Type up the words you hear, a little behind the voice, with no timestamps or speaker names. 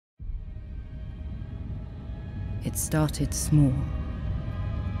It started small.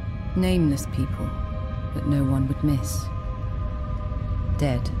 Nameless people that no one would miss.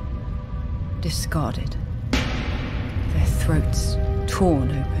 Dead. Discarded. Their throats torn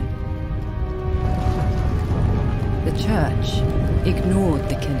open. The church ignored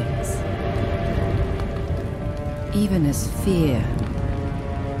the killings. Even as fear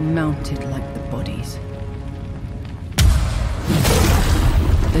mounted like the bodies.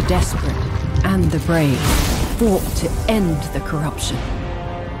 The desperate and the brave fought to end the corruption.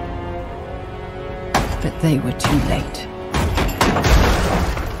 But they were too late.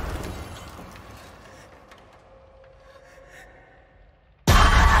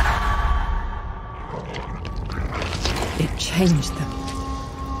 It changed them.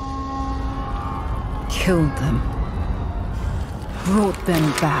 Killed them. Brought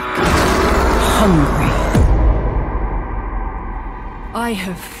them back. Hungry. I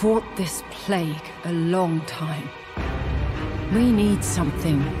have fought this plague a long time. We need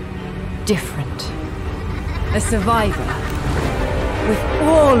something different. A survivor with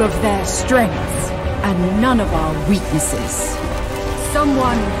all of their strengths and none of our weaknesses.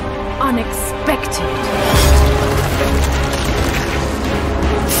 Someone unexpected.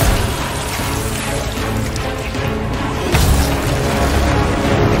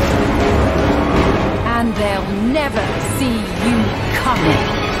 And they'll never see you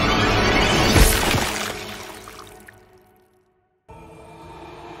coming.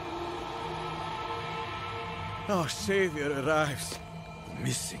 Our savior arrives. The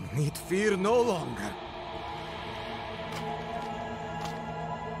missing need fear no longer.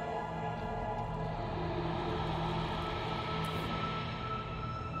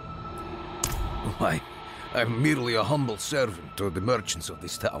 Why, I'm merely a humble servant to the merchants of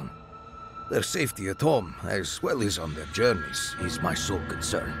this town. Their safety at home, as well as on their journeys, is my sole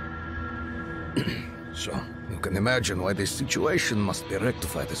concern. So, you can imagine why this situation must be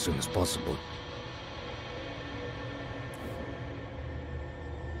rectified as soon as possible.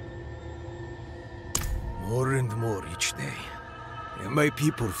 More and more each day. And my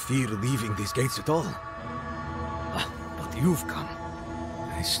people fear leaving these gates at all. But you've come.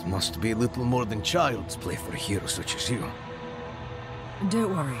 This must be little more than child's play for a hero such as you.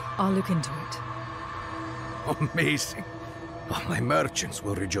 Don't worry, I'll look into it. Amazing. Oh, my merchants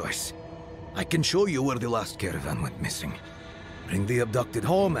will rejoice. I can show you where the last caravan went missing. Bring the abducted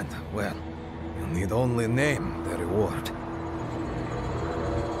home and, well, you'll need only name the reward.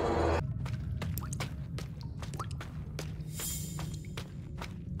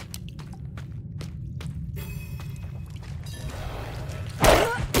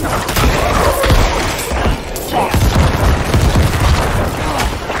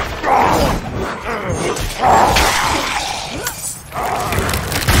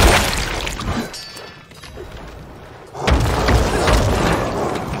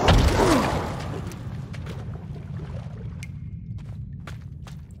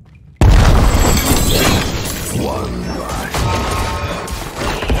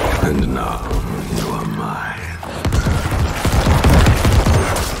 And now, you are mine.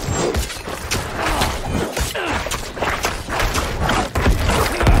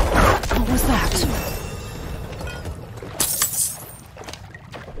 What was that?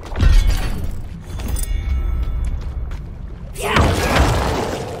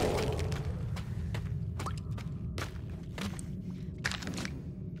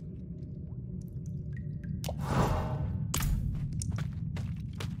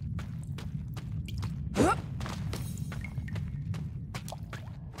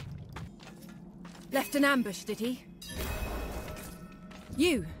 Left an ambush, did he?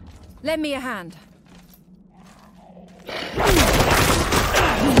 You, lend me a hand.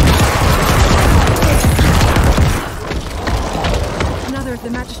 Another of the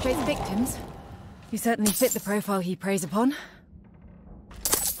magistrate's victims? You certainly fit the profile he preys upon.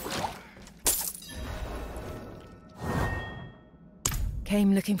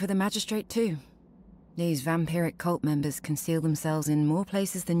 Came looking for the magistrate too. These vampiric cult members conceal themselves in more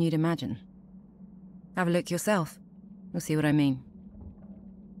places than you'd imagine. Have a look yourself. You'll see what I mean.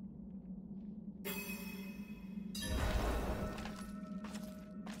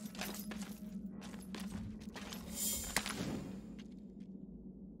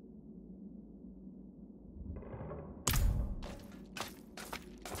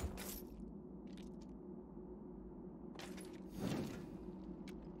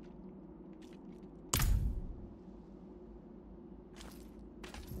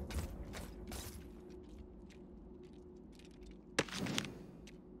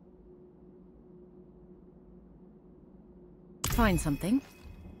 Find something.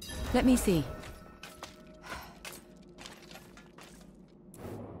 Let me see.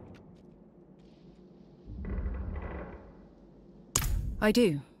 I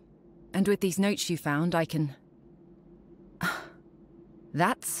do. And with these notes you found, I can...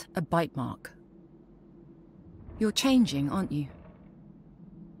 That's a bite mark. You're changing, aren't you?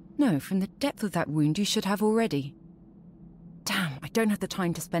 No, from the depth of that wound you should have already. Damn, I don't have the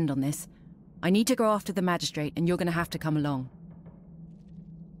time to spend on this. I need to go after the magistrate, and you're gonna have to come along.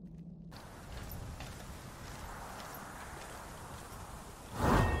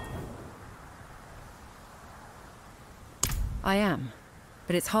 I am,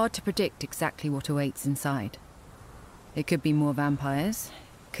 but it's hard to predict exactly what awaits inside. It could be more vampires,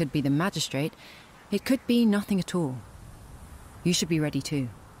 it could be the magistrate, it could be nothing at all. You should be ready too.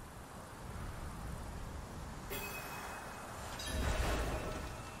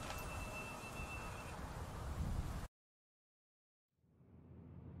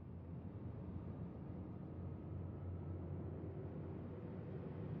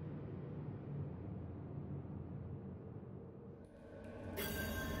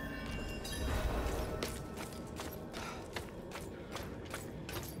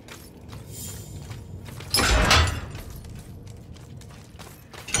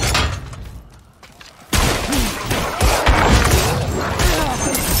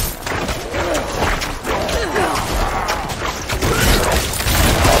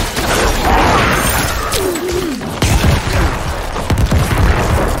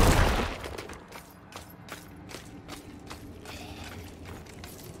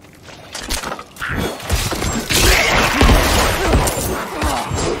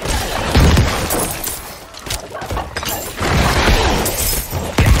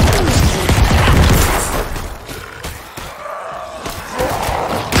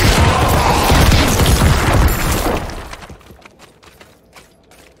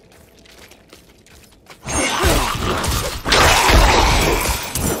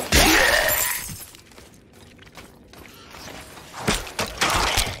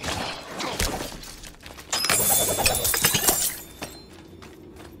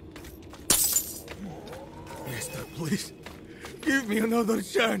 Please, give me another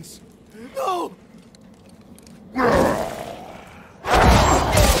chance. No!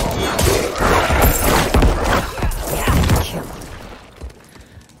 Kill.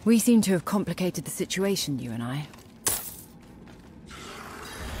 We seem to have complicated the situation, you and I.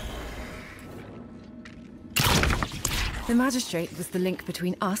 The magistrate was the link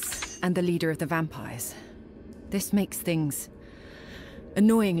between us and the leader of the vampires. This makes things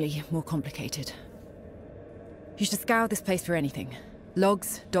annoyingly more complicated. You should scour this place for anything.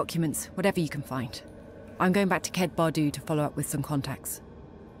 Logs, documents, whatever you can find. I'm going back to Ked Bardu to follow up with some contacts.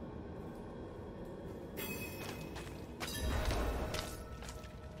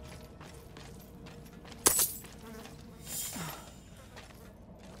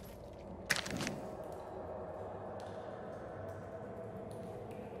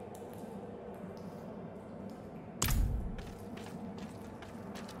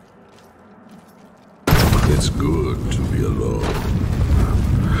 It's good to be alone.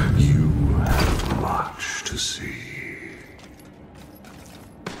 You have much to see.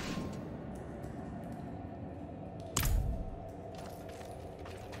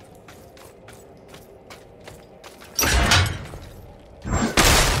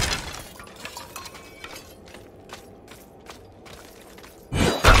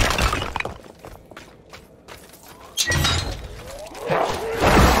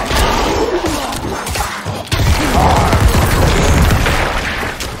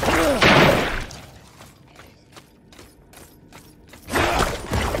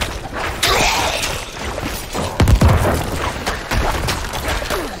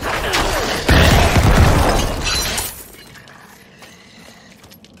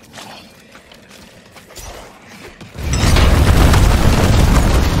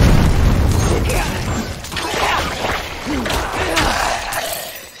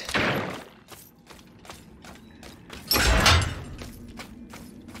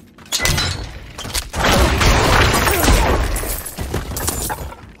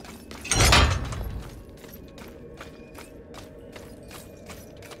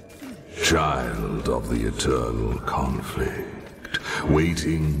 Child of the eternal conflict,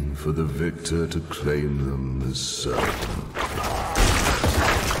 waiting for the victor to claim them as servant.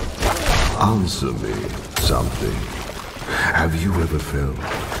 Answer me something. Have you ever felt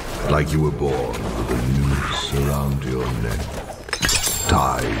like you were born with a noose around your neck,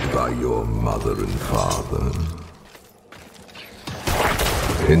 tied by your mother and father?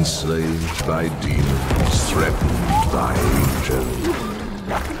 Enslaved by demons, threatened by angels.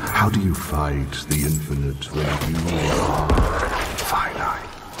 How do you fight the infinite when you are finite?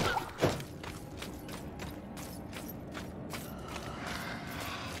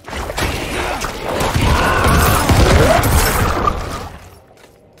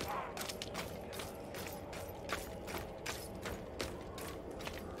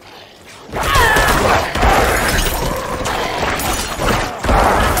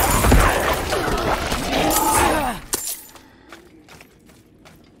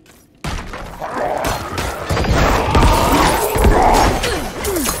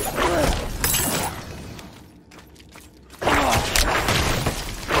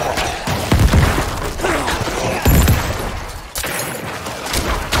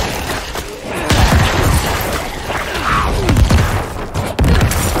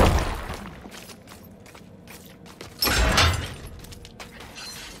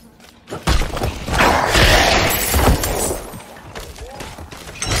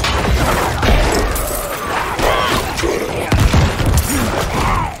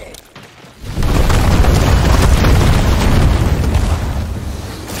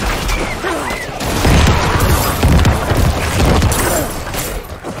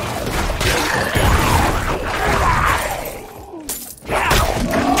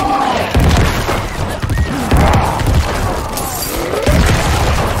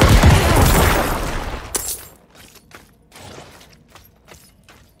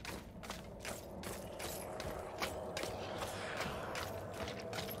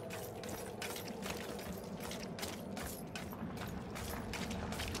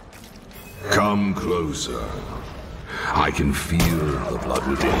 Come closer. I can feel the blood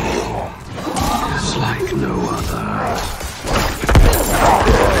within you. It's like no other.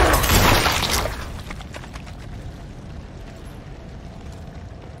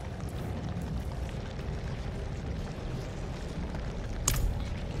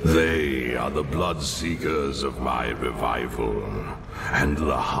 They are the blood-seekers of my revival, and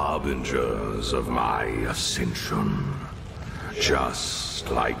the harbingers of my ascension. Just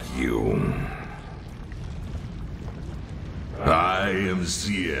like you. I am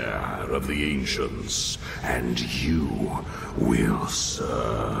seer of the ancients, and you will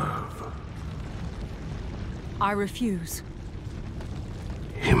serve. I refuse.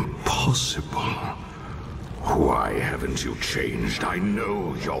 Impossible. Why haven't you changed? I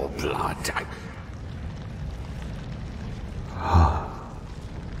know your blood. I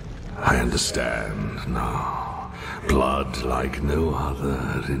understand now. Blood like no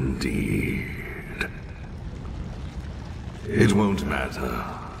other, indeed. It won't matter.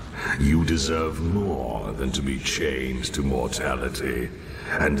 You deserve more than to be chained to mortality.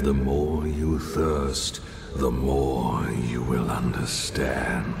 And the more you thirst, the more you will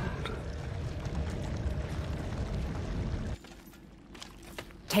understand.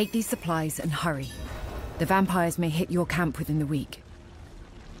 Take these supplies and hurry. The vampires may hit your camp within the week.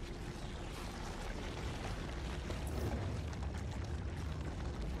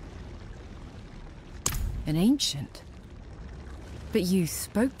 An ancient? But you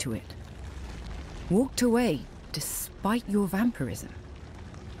spoke to it. Walked away despite your vampirism.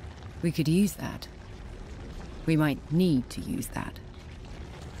 We could use that. We might need to use that.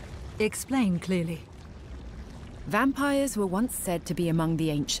 Explain clearly. Vampires were once said to be among the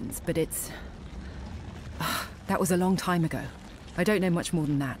ancients, but it's... that was a long time ago. I don't know much more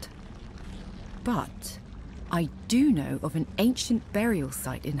than that. But I do know of an ancient burial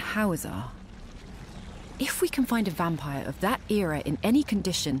site in Hawazar. If we can find a vampire of that era in any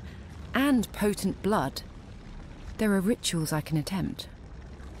condition, and potent blood, there are rituals I can attempt.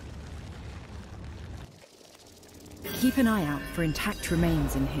 Keep an eye out for intact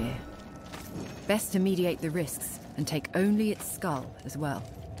remains in here. Best to mediate the risks and take only its skull as well.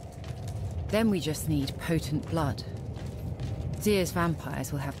 Then we just need potent blood. Zir's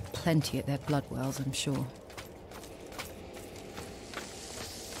vampires will have plenty at their blood wells, I'm sure.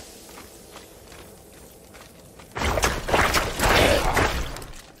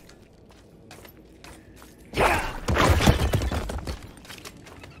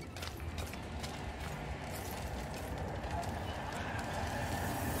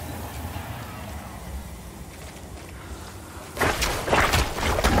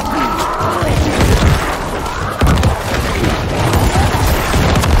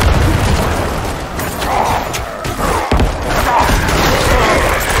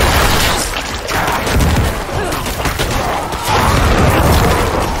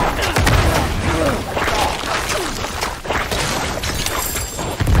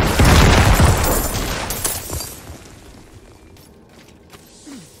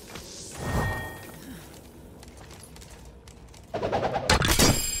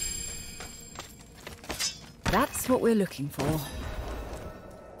 That's what we're looking for.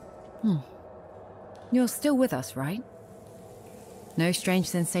 You're still with us, right? No strange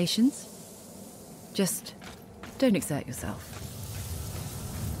sensations? Just don't exert yourself.